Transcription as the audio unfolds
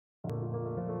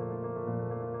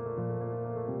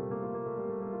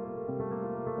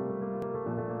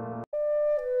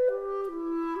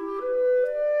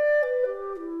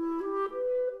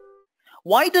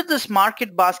Why did this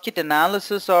market basket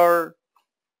analysis or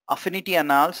affinity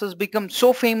analysis become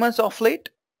so famous of late?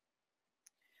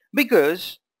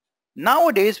 Because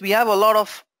nowadays we have a lot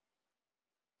of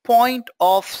point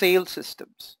of sale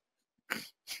systems.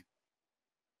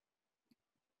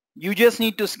 You just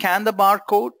need to scan the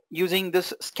barcode using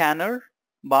this scanner,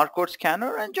 barcode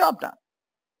scanner, and job done.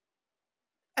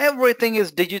 Everything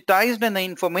is digitized and the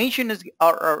information is,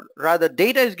 or rather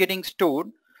data is getting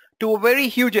stored to a very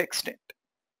huge extent.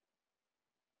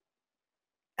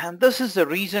 And this is the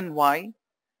reason why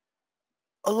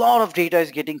a lot of data is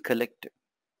getting collected.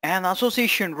 And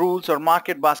association rules or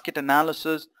market basket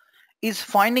analysis is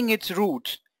finding its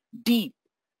roots deep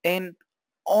in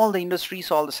all the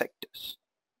industries, all the sectors.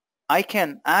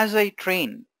 As I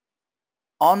train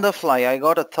on the fly, I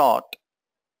got a thought,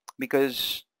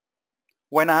 because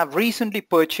when I have recently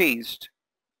purchased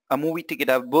a movie ticket,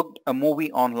 I've booked a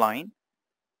movie online,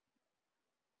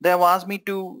 they have asked me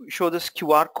to show this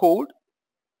QR code.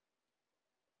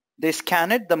 They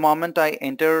scan it the moment I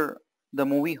enter the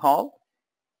movie hall,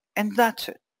 and that's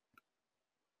it.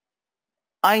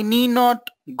 I need not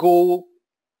go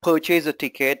purchase a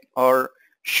ticket or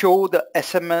show the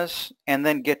SMS and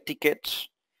then get tickets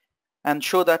and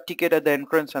show that ticket at the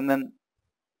entrance, and then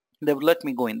they will let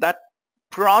me go in. That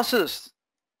process,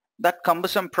 that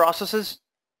cumbersome process is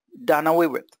done away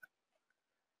with.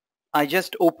 I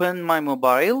just open my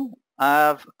mobile,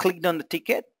 I've clicked on the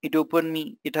ticket, it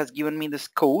has given me this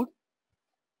code.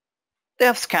 They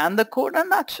have scanned the code,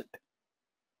 and that's it.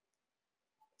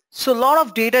 So a lot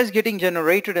of data is getting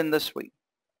generated in this way.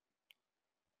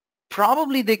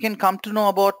 Probably they can come to know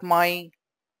about my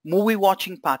movie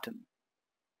watching pattern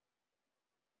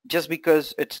just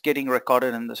because it's getting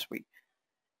recorded in this way.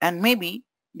 And maybe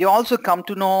they also come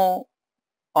to know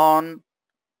on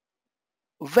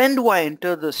when do I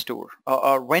enter the store,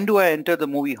 or when do I enter the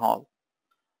movie hall.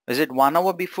 Is it 1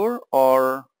 hour before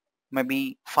or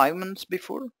maybe 5 minutes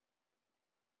before?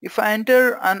 If I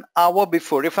enter an hour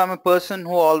before, if I'm a person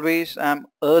who always am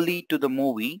early to the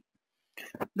movie,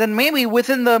 then maybe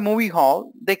within the movie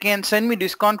hall they can send me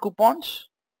discount coupons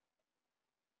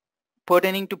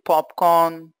pertaining to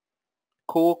popcorn,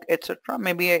 Coke, etc.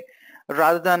 Maybe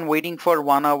rather than waiting for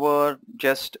 1 hour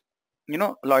just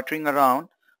loitering around,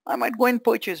 I might go and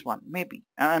purchase one, maybe.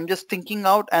 And I'm just thinking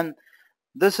out, and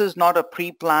this is not a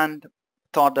pre-planned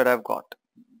thought that I've got.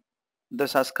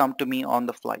 This has come to me on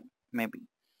the fly, maybe.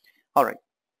 All right.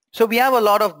 So we have a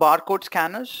lot of barcode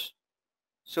scanners.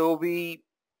 So we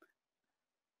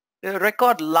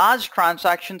record large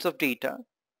transactions of data.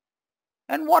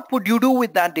 And what would you do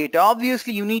with that data?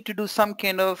 Obviously, you need to do some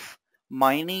kind of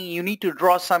mining. You need to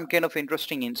draw some kind of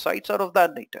interesting insights out of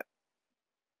that data,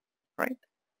 right?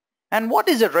 And what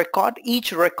is a record?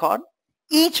 Each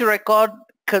record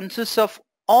consists of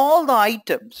all the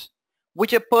items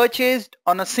which are purchased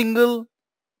on a single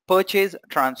purchase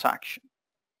transaction.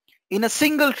 In a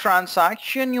single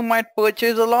transaction, you might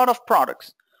purchase a lot of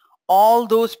products. All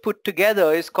those put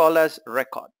together is called as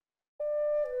record.